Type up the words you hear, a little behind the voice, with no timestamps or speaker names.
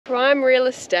prime real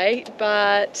estate,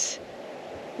 but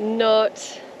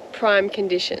not prime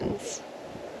conditions.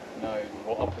 No,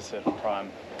 well, opposite of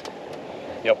prime.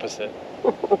 The opposite.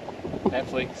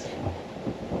 Netflix.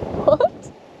 What?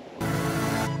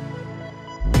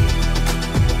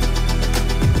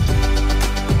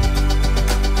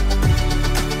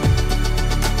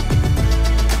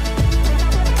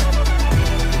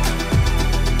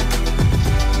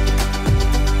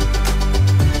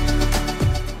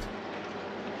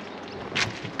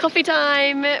 Coffee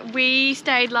time. We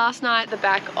stayed last night at the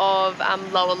back of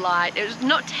Lower Light. It was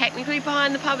not technically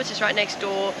behind the pub, it's just right next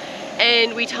door,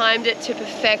 and we timed it to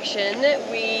perfection.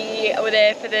 We were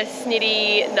there for the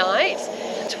snitty night.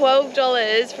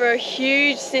 $12 for a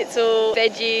huge schnitzel,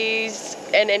 veggies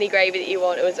and any gravy that you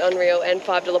want. It was unreal, and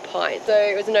 $5 pint. So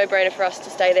it was a no-brainer for us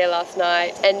to stay there last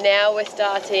night. And now we're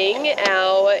starting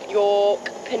our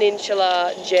Yorke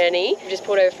Peninsula journey. We just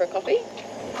pulled over for a coffee.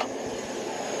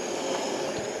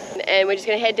 And we're just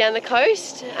going to head down the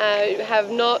coast. Have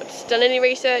not done any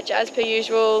research as per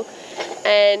usual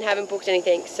and haven't booked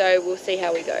anything, so we'll see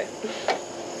how we go.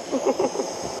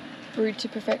 Brewed to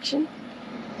perfection.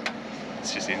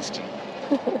 It's just instant.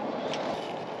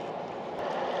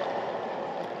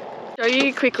 Show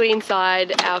you quickly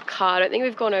inside our car. I don't think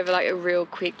we've gone over like a real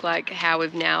quick like how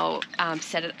we've now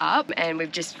set it up, and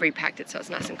we've just repacked it so it's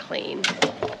nice and clean.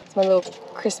 It's my little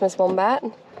Christmas wombat.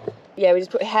 Yeah, we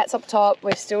just put hats up top.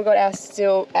 We've still got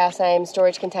our same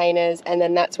storage containers, and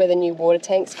then that's where the new water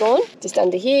tank's gone. Just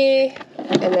under here,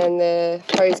 and then the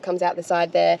hose comes out the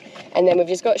side there. And then we've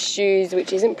just got shoes,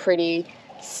 which isn't pretty,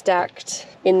 stacked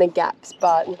in the gaps,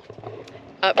 but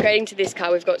upgrading to this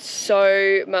car, we've got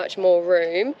so much more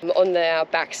room on our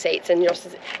back seats, and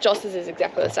Joss's is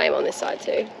exactly the same on this side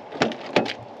too.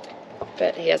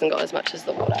 But he hasn't got as much as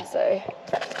the water, so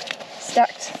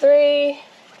stacked 3.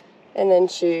 And then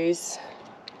shoes,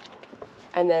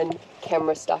 and then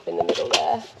camera stuff in the middle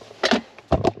there.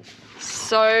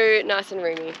 So nice and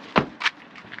roomy.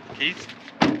 Keys?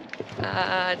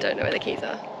 I don't know where the keys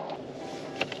are.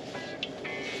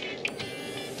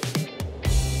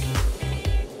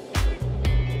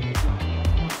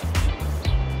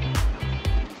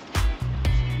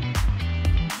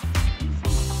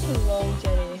 A long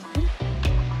journey.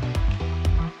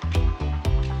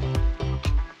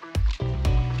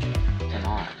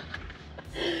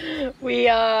 We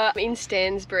are in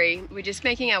Stansbury. We're just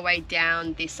making our way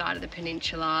down this side of the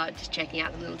peninsula, just checking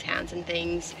out the little towns and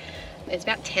things. It's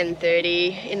about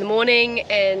 10:30 in the morning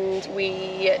and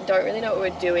we don't really know what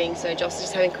we're doing, so Joss is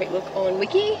just having a quick look on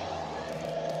Wiki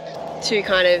to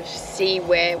kind of see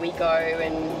where we go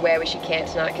and where we should camp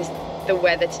tonight, because the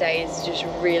weather today is just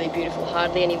really beautiful,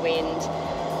 hardly any wind.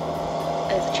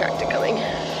 There's a tractor coming.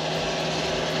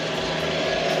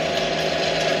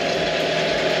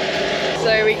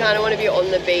 So we kind of want to be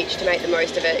on the beach to make the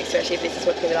most of it, especially if this is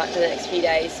what's going to be like for the next few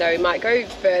days. So we might go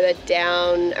further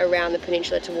down around the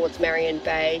peninsula towards Marion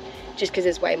Bay, just because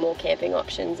there's way more camping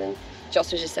options. And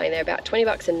Joss was just saying they're about 20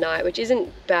 bucks a night, which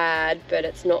isn't bad, but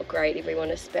it's not great if we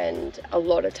want to spend a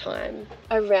lot of time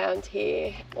around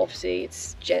here. Obviously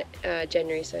it's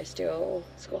January, so still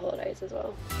school holidays as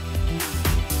well.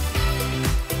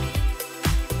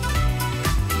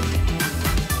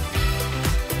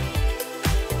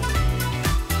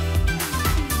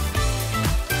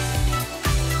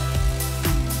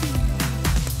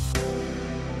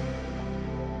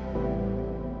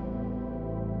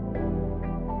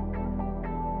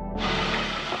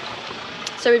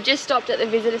 So we've just stopped at the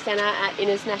visitor centre at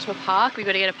Innes National Park. We've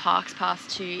got to get a parks pass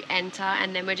to enter,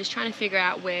 and then we're just trying to figure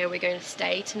out where we're going to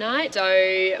stay tonight.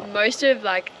 So most of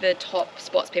like the top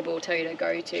spots people will tell you to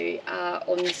go to are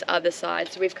on this other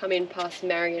side. So we've come in past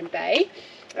Marion Bay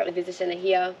at the visitor centre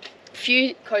here. A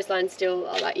few coastlines still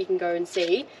like you can go and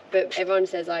see, but everyone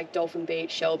says like Dolphin Beach,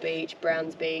 Shell Beach,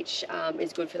 Browns Beach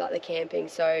is good for like the camping.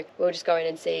 So we'll just go in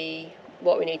and see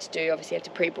what we need to do. Obviously you have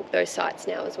to pre-book those sites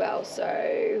now as well.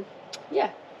 So yeah,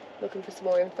 looking for some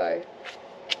more info.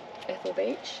 Ethel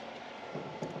Beach.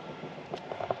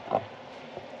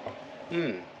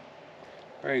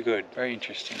 Very good, very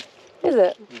interesting. Is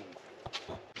it?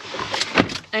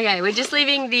 Okay, we're just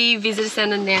leaving the visitor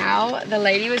centre now. The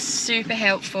lady was super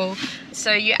helpful.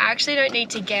 So you actually don't need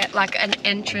to get like an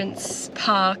entrance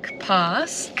park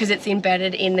pass because it's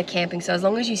embedded in the camping. So as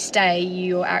long as you stay,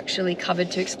 you're actually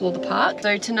covered to explore the park.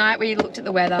 So tonight we looked at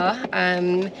the weather.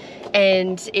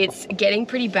 and it's getting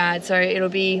pretty bad, so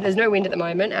there's no wind at the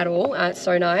moment at all. It's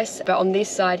so nice, but on this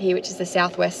side here, which is the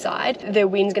southwest side, the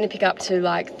wind's going to pick up to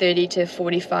like 30 to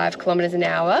 45 kilometers an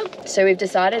hour. So we've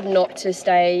decided not to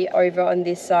stay over on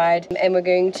this side, and we're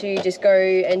going to just go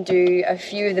and do a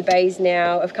few of the bays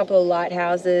now, a couple of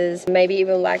lighthouses, maybe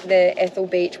even like the Ethel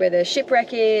Beach where the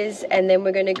shipwreck is, and then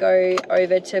we're going to go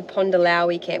over to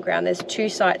Pondalawi campground. There's 2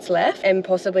 sites left, and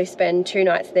possibly spend 2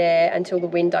 nights there until the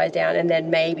wind dies down, and then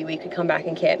maybe we could come back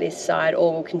and camp this side,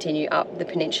 or we'll continue up the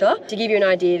peninsula. To give you an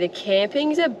idea, the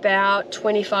camping's about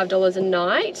 $25 a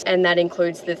night, and that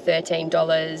includes the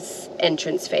 $13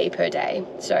 entrance fee per day.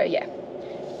 So yeah.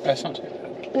 That's not too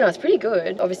bad. No, it's pretty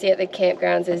good. Obviously at the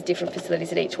campgrounds there's different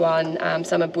facilities at each one.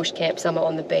 Some are bush camp, some are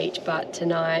on the beach, but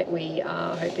tonight we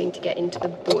are hoping to get into the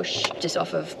bush just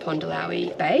off of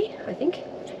Pondalawi Bay, I think,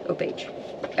 or beach,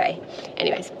 bay.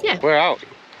 Anyways, yeah. Where are we?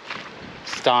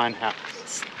 Stenhouse.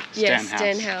 Yes,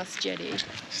 Stenhouse Jetty.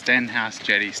 Stenhouse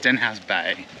Jetty, Stenhouse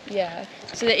Bay. Yeah.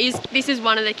 So this is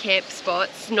one of the camp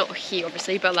spots, not here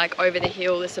obviously, but like over the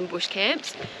hill there's some bush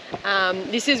camps.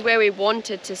 This is where we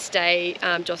wanted to stay.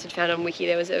 Joss had found on Wiki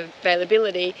there was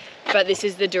availability, but this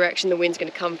is the direction the wind's going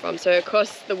to come from. So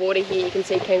across the water here you can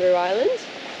see Kangaroo Island,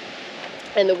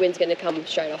 and the wind's going to come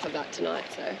straight off of that tonight,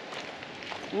 so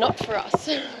not for us.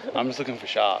 I'm just looking for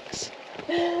sharks.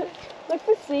 Look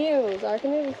for seals. I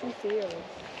reckon there'll be some seals.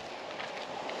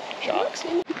 Sharks?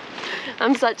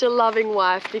 I'm such a loving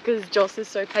wife because Joss is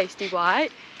so pasty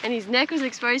white and his neck was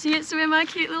exposed. He gets to wear my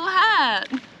cute little hat.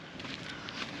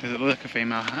 Does it look like a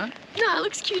female hat? No, it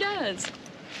looks cute as.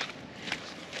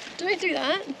 Don't do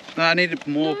that. No, I needed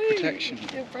more protection.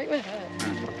 It'll break my hat.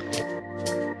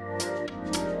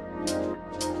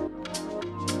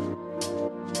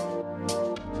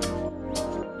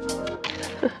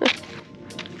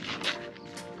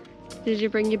 Did you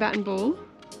bring your bat and ball?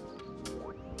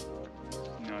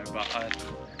 No, but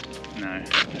no.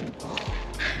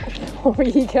 What were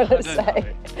you gonna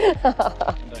say?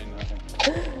 I don't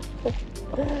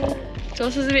know.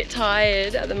 Joss is a bit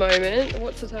tired at the moment.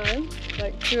 What's the time?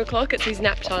 Like 2 o'clock, it's his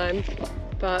nap time.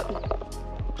 But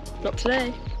not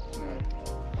today.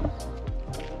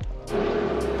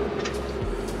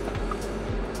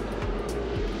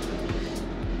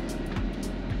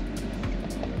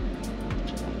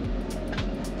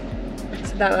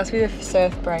 So that must be the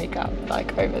surf break up,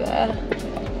 like over there.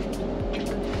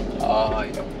 Oh,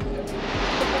 yeah.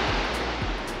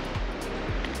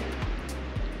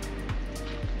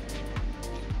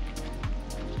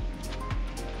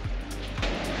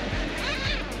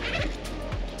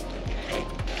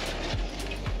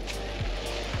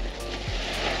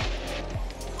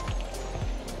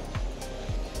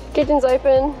 Kitchen's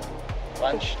open.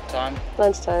 Lunchtime.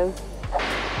 Lunchtime.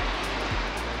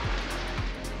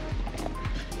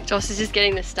 Joss is just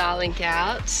getting the Starlink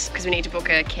out because we need to book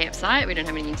a campsite. We don't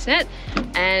have any internet.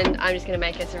 And I'm just gonna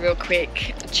make us a real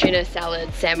quick tuna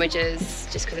salad sandwiches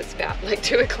just because it's about like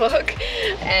 2 o'clock.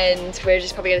 And we're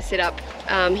just probably gonna sit up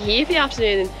here for the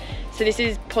afternoon. So this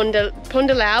is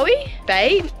Pondalawi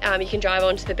Bay. You can drive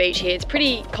onto the beach here. It's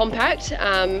pretty compact.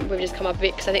 We've just come up a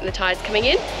bit because I think the tide's coming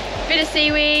in. Bit of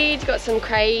seaweed, got some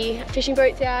cray fishing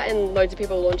boats out and loads of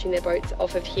people launching their boats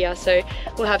off of here. So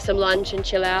we'll have some lunch and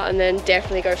chill out and then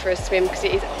definitely go for a swim because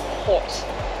it is hot,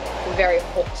 very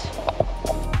hot.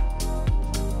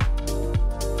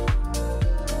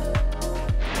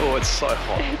 Oh, it's so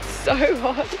hot. It's so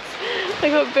hot. I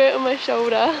got burnt on my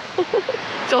shoulder.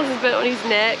 Joss is burnt on his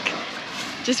neck.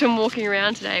 Just from walking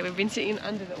around today. We've been sitting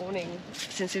under the awning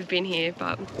since we've been here,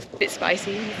 but a bit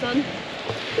spicy in the sun.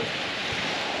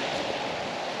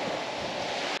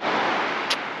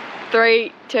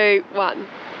 Three, two, one.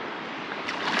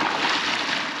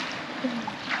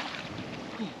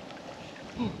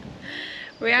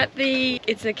 We're at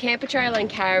it's a camper trailer and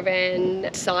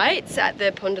caravan sites at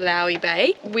the Pondalawi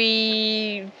Bay.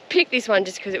 We picked this one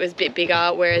just because it was a bit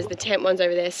bigger, whereas the tent ones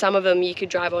over there, some of them you could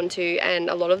drive onto and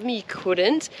a lot of them you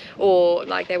couldn't, or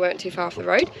like they weren't too far off the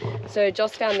road. So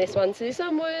Joss found this one. So this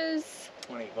one was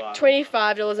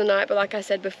 $25 a night, but like I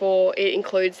said before, it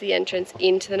includes the entrance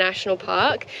into the national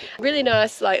park. Really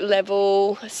nice like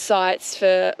level sites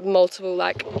for multiple,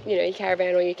 like, you know, your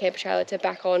caravan or your camper trailer to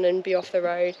back on and be off the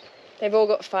road. They've all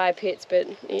got fire pits, but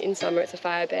in summer it's a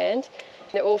fire band.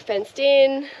 They're all fenced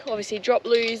in, obviously drop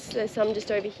loose. There's some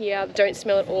just over here, don't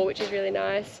smell at all, which is really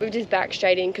nice. We've just backed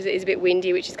straight in because it is a bit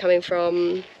windy, which is coming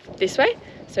from this way.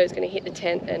 So it's gonna hit the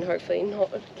tent and hopefully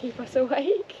not keep us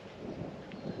awake.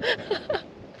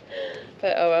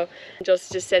 But oh well. Joss is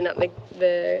just setting up the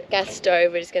the gas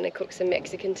stove. We're just going to cook some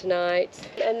Mexican tonight.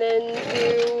 And then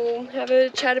we'll have a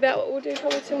chat about what we'll do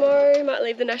probably tomorrow. Might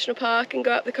leave the national park and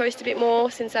go up the coast a bit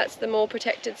more, since that's the more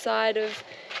protected side of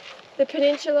the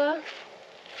peninsula.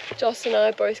 Joss and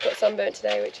I both got sunburnt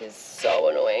today, which is so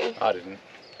annoying. I didn't.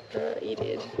 You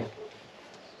did.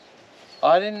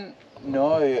 I didn't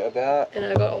know about And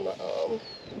I got on my arm.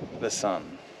 the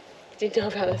sun. Didn't know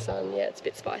about the sun. Yeah, it's a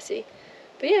bit spicy.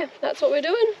 But yeah, that's what we're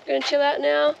doing. Gonna chill out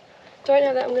now. Don't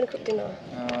have that, I'm gonna cook dinner.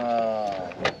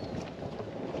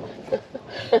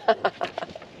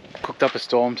 Cooked up a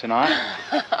storm tonight.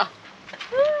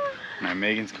 No,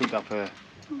 Megan's cooked up a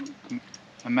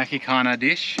Mexicana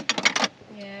dish.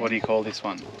 Yeah. What do you call this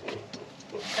one?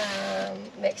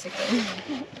 Mexican.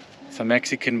 It's a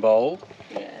Mexican bowl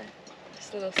Yeah.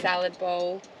 Just a little salad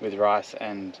bowl. with rice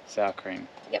and sour cream.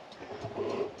 Yep.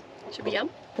 Should be yum.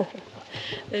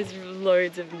 There's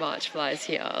loads of march flies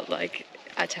here, like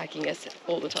attacking us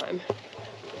all the time.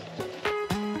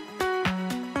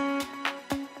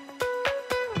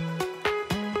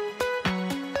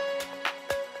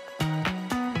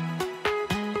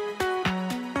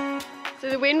 So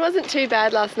the wind wasn't too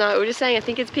bad last night. We were just saying, I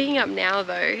think it's picking up now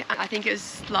though. I think it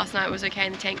was last night was okay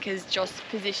in the tent because Joss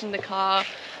positioned the car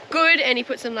good, and he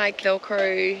put some like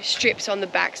Velcro strips on the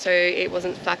back so it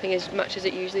wasn't flapping as much as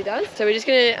it usually does. So we're just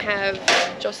gonna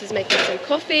have, Joss is making some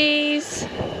coffees.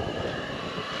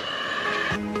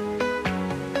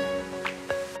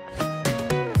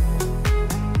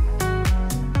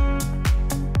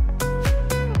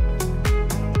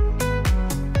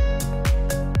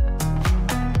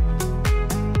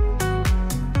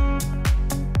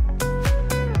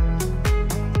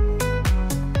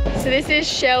 So this is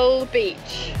Shell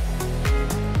Beach.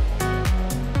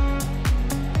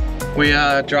 We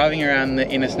are driving around the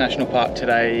Innes National Park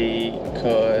today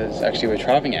because actually we're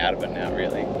driving out of it now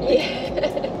really. Yeah.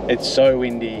 It's so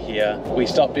windy here. We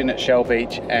stopped in at Shell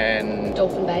Beach and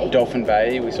Dolphin Bay. Dolphin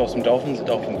Bay. We saw some dolphins at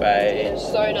Dolphin Bay. It was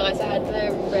so nice. I had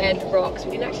the red rocks.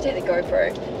 We didn't actually take the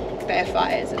GoPro. Bare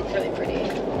fires. It's really pretty.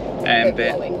 And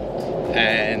They're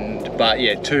then, glowing. but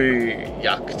yeah, too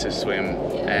yuck to swim.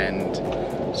 Yeah. And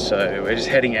so we're just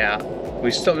heading out.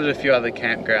 We stopped at a few other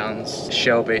campgrounds.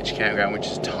 Shell Beach campground, which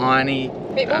is tiny.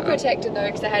 A bit more protected though,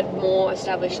 because they had more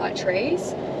established like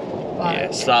trees. But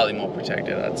Yeah, slightly more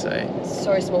protected, I'd say.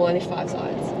 so small, only 5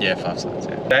 sides. Yeah, 5 sides,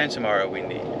 yeah. Today and tomorrow are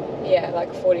windy, Yeah,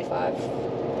 like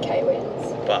 45k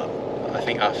winds. but I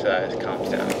think after that it calms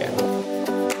down again.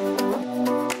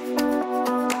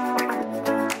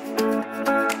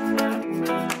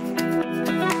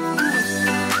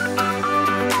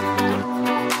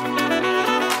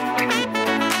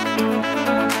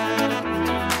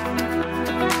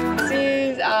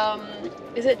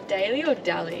 Is it Daly or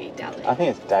Dally? Dally. I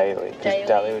think it's daily, because Daily.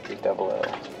 daily would be double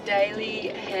L. Daly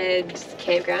Head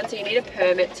Campground. So you need a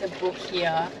permit to book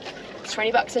here. It's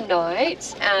 $20 a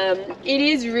night. It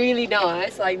is really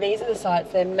nice. Like these are the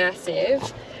sites, they're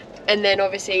massive. And then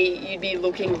obviously you'd be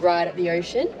looking right at the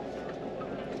ocean.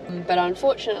 But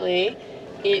unfortunately,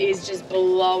 it is just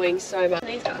blowing so much.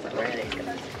 These guys, like, where are these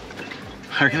guys?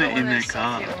 I reckon they're in their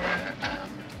car.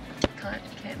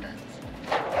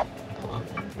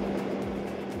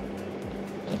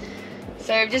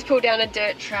 So we've just pulled down a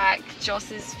dirt track.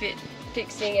 Joss is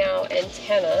fixing our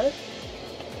antenna.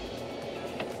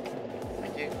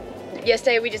 Thank you.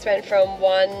 Yesterday we just went from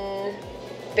one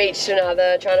beach to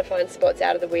another, trying to find spots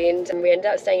out of the wind, and we ended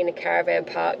up staying in a caravan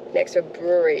park next to a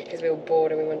brewery because we were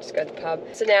bored and we wanted to go to the pub.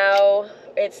 So now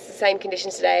it's the same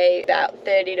conditions today, about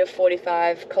 30 to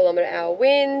 45 km/h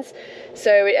winds.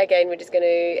 So again, we're just going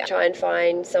to try and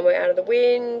find somewhere out of the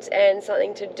wind and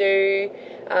something to do.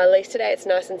 At least today it's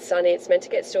nice and sunny. It's meant to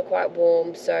get still quite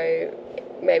warm, so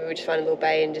maybe we'll just find a little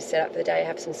bay and just set up for the day,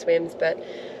 have some swims. But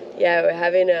yeah, we're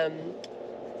having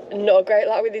not great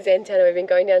luck with this antenna. We've been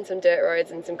going down some dirt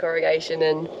roads and some corrugation,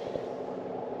 and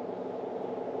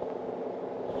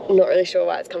I'm not really sure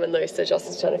why it's coming loose, so Joss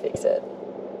is trying to fix it.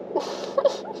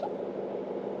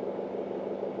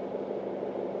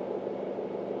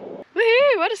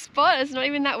 Woohoo, what a spot. It's not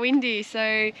even that windy.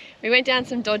 So we went down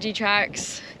some dodgy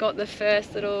tracks, got the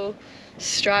first little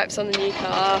stripes on the new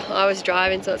car. I was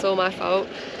driving, so it's all my fault.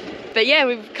 But yeah,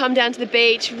 we've come down to the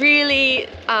beach, really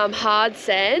hard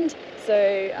sand. So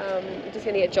we're just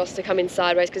gonna get Joss to come in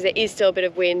sideways because there is still a bit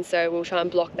of wind, so we'll try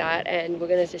and block that, and we're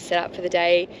gonna just set up for the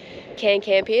day. Can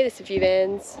camp here, there's a few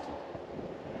vans.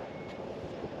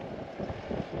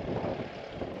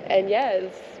 And yeah,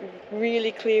 it's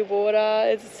really clear water.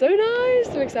 It's so nice,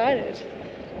 I'm excited.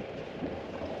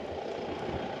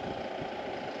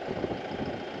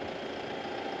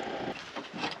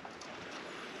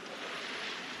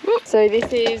 So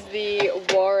this is the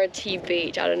Warranty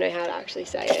Beach. I don't know how to actually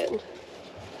say it.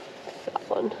 That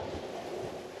one.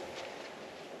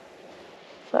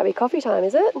 Might be coffee time,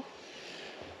 is it?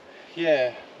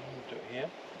 Yeah, I'll do it here.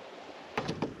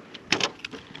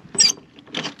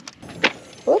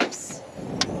 Whoops.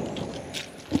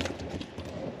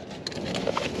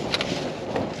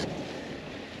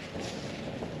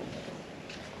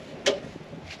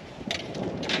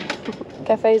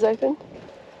 Cafe's open.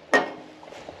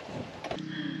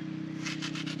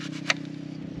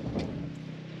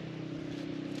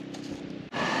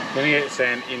 Gonna get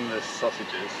sand in the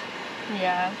sausages.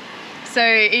 Yeah. So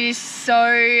it is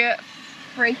so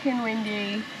freaking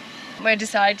windy. We're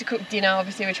decided to cook dinner.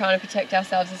 Obviously we're trying to protect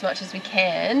ourselves as much as we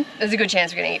can. There's a good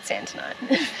chance we're gonna eat sand tonight.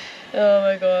 Oh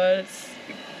my god,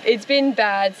 it's been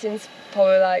bad since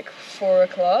probably like 4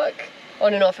 o'clock.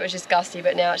 On and off it was just gusty,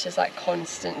 but now it's just like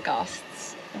constant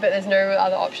gusts. But there's no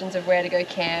other options of where to go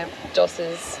camp. Joss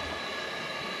is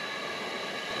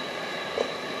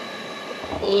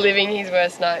living his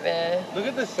worst nightmare. Look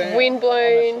at the sand. Wind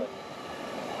blown.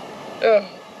 Ugh.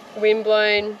 Wind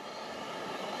blown.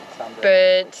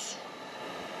 Burnt.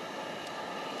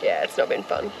 Yeah, it's not been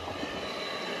fun.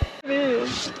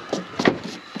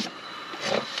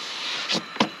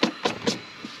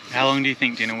 How long do you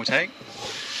think dinner will take?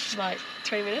 Like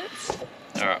 20 minutes.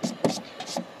 Alright.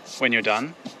 When you're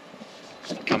done,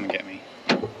 come and get me.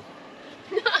 No.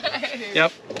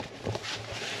 Yep.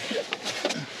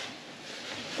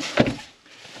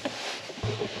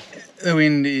 The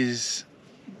wind is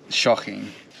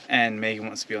shocking and Megan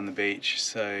wants to be on the beach,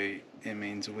 so it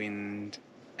means wind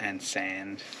and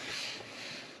sand.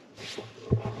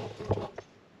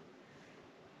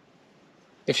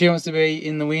 If she wants to be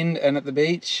in the wind and at the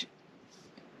beach,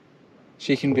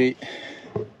 she can enjoy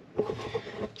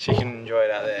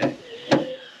it out there.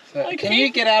 So, can you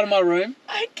get out of my room?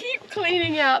 I keep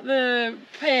cleaning out the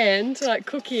pan to like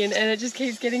cook in, and it just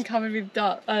keeps getting covered with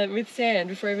with sand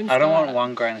before I even start. I don't want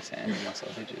 1 grain of sand in my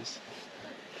sausages.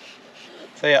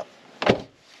 So yeah.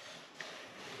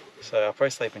 So I'll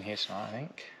probably sleep in here tonight, I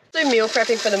think. So meal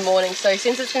prepping for the morning. So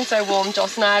since it's been so warm,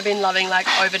 Joss and I have been loving like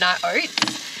overnight oats.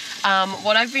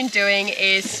 What I've been doing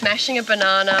is smashing a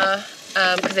banana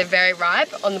because they're very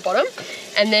ripe on the bottom,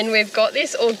 and then we've got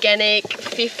this organic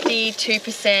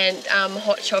 52%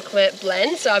 hot chocolate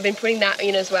blend, so I've been putting that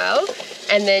in as well,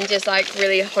 and then just like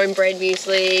really homemade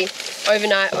muesli,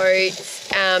 overnight oats,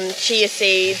 chia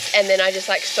seeds, and then I just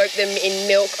like soak them in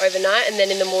milk overnight, and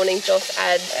then in the morning Joss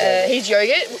adds his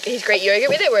Greek yogurt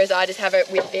with it, whereas I just have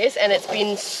it with this, and it's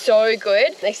been so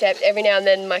good, except every now and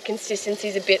then my consistency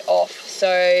is a bit off.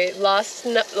 So last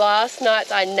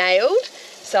night's I nailed,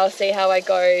 so I'll see how I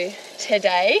go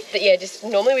today. But yeah, just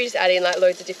normally we just add in like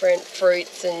loads of different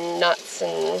fruits and nuts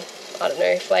and I don't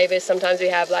know, flavours. Sometimes we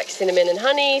have like cinnamon and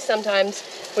honey, sometimes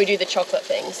we do the chocolate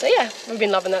thing. So yeah, we've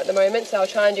been loving that at the moment, so I'll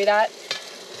try and do that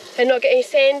and not get any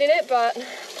sand in it, but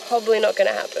probably not going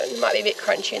to happen. Might be a bit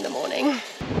crunchy in the morning.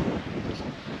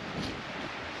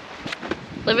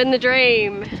 Living the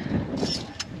dream.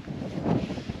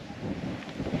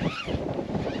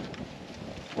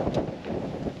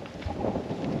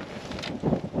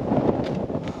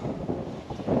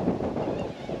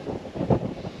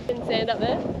 Sand up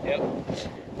there? Yep.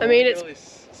 I mean, it's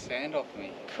this sand off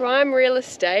me. Prime real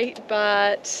estate,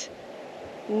 but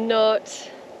not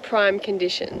prime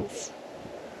conditions.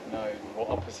 No, what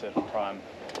opposite of prime?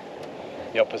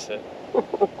 The opposite.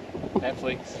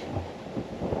 Netflix.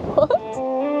 What?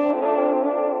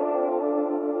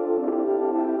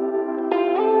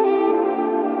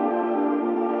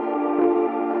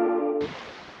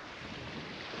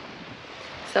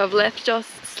 So I've left Joss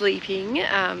sleeping.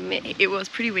 It was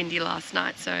pretty windy last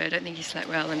night, so I don't think he slept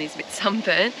well and he's a bit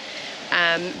sunburnt.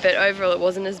 But overall it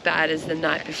wasn't as bad as the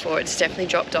night before. It's definitely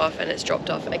dropped off, and it's dropped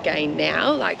off again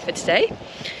now, like for today.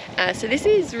 So this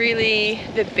is really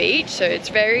the beach. So it's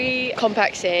very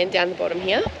compact sand down the bottom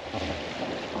here.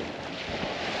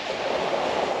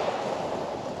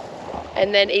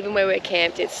 And then even where we're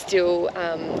camped, it's still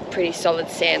pretty solid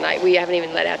sand. Like we haven't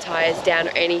even let our tires down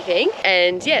or anything.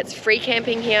 And yeah, it's free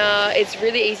camping here. It's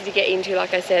really easy to get into.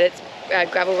 Like I said, it's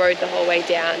gravel road the whole way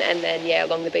down, and then yeah,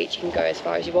 along the beach you can go as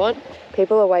far as you want.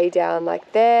 People are way down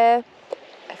like there,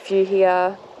 a few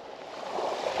here,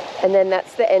 and then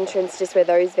that's the entrance just where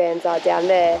those vans are down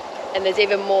there. and there's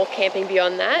even more camping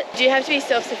beyond that. You do have to be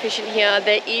self-sufficient here.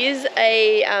 There is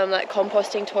a like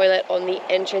composting toilet on the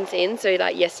entrance in. So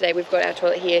like yesterday we've got our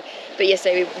toilet here, but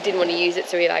yesterday we didn't want to use it,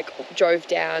 so we like drove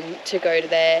down to go to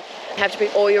there. You have to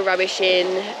bring all your rubbish in,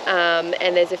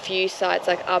 and there's a few sites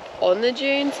like up on the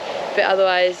dunes, but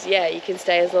otherwise, yeah, you can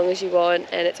stay as long as you want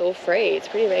and it's all free. It's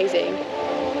pretty amazing.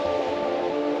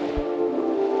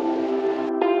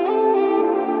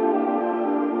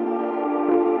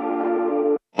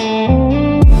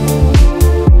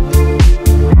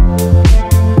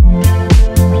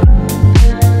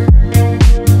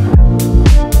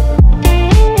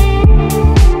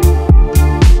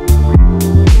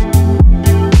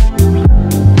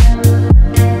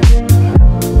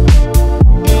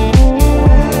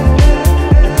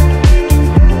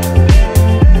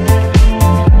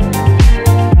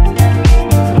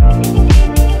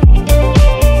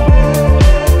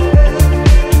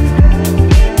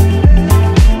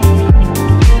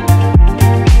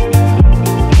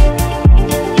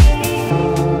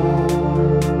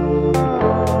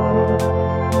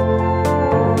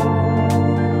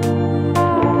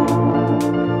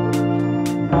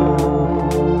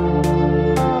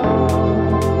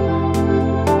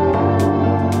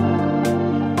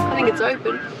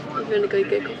 Open. You want to go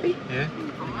get coffee? Yeah.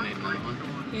 I need another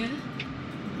one. Yeah.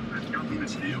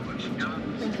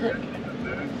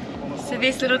 So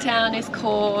this little town is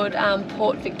called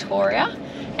Port Victoria,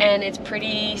 and it's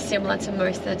pretty similar to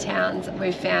most of the towns that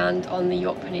we've found on the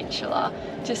Yorke Peninsula.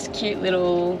 Just cute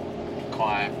little,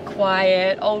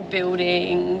 quiet old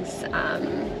buildings,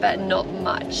 but not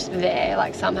much there.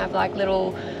 Like some have like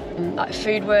little like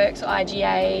food works or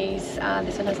IGAs.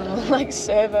 This one has a little like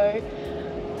servo.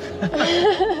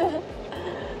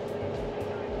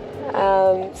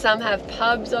 Some have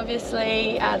pubs,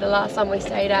 obviously. The last time we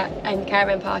stayed at in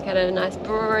Caravan Park had a nice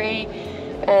brewery,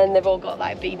 and they've all got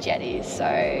like big jetties, so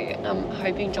I'm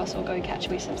hoping Joss will go catch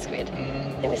me some squid.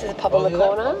 And this is a pub on the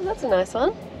corner. That's a nice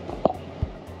one.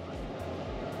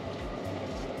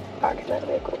 I reckon that'll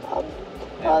be a cool pub.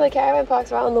 Yeah. Oh, the Caravan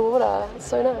Park's right on the water. It's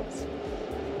so nice.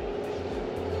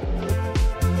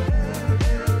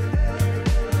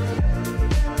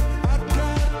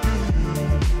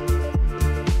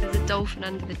 Dolphin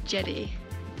under the jetty.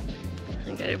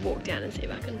 I'm going to walk down and see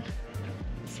if I can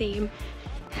see him.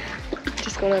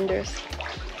 Just gone under us.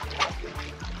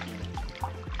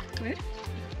 Where?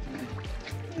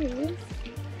 There he is.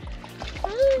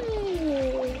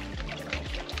 Oh.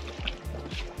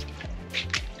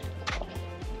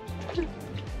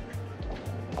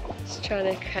 Just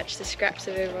trying to catch the scraps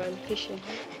of everyone fishing.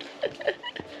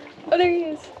 Oh, there he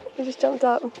is. He just jumped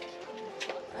up.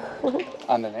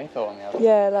 Underneath or on the other?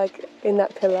 Yeah, like in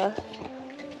that pillar.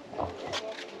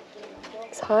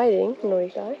 He's hiding, naughty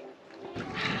guy.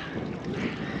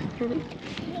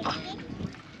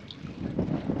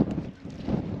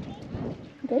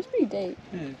 It goes pretty deep.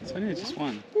 Yeah, it's only just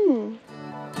one.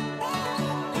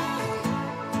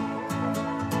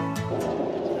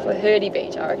 Flaherty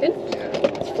Beach, I reckon.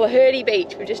 It's Flaherty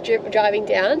Beach. We're just driving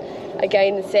down.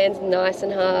 Again, the sand's nice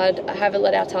and hard. I haven't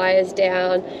let our tyres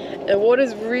down. The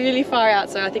water's really far out,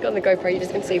 so I think on the GoPro you're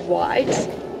just going to see white.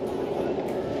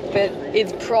 But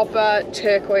it's proper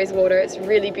turquoise water. It's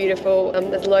really beautiful.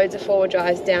 There's loads of four-wheel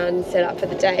drives down set up for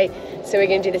the day. So we're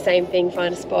going to do the same thing,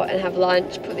 find a spot and have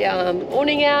lunch, put the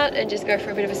awning out and just go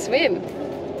for a bit of a swim.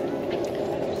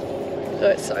 Oh,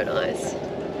 it's so nice.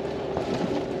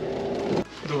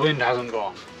 The wind hasn't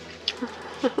gone.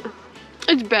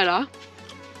 It's better.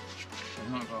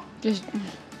 It's not gone. Just,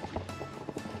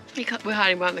 we're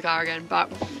hiding behind the car again,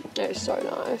 but it's so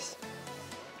nice.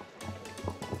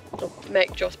 I'll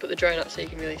make Joss put the drone up so you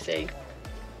can really see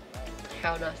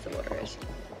how nice the water is.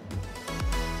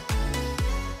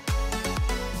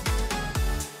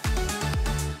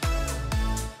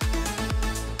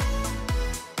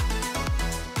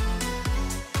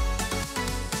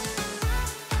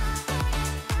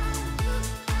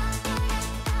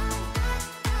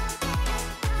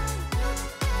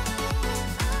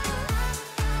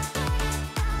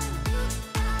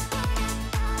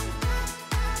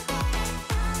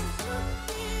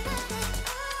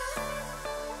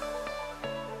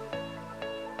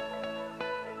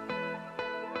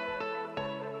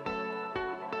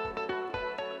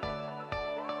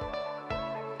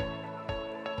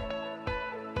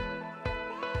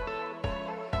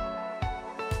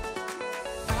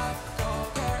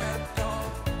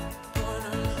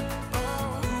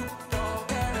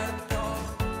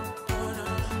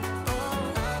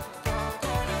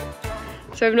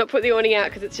 So I've not put the awning out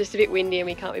because it's just a bit windy and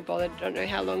we can't be bothered. I don't know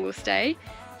how long we'll stay.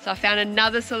 So I found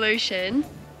another solution.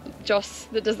 Joss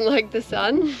that doesn't like the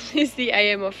sun is the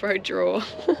AM off-road drawer.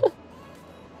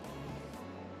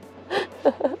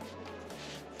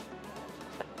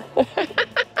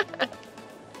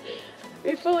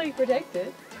 We're fully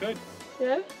protected. Good.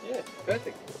 Yeah? Yeah,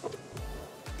 perfect.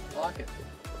 I like it.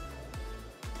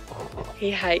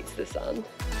 He hates the sun.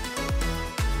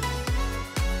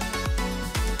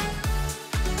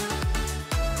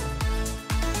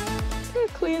 Look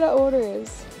how clear that water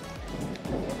is.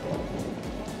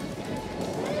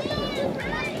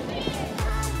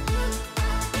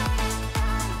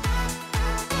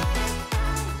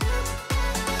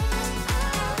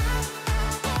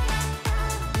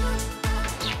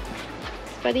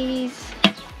 Buddies,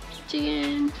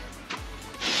 chicken.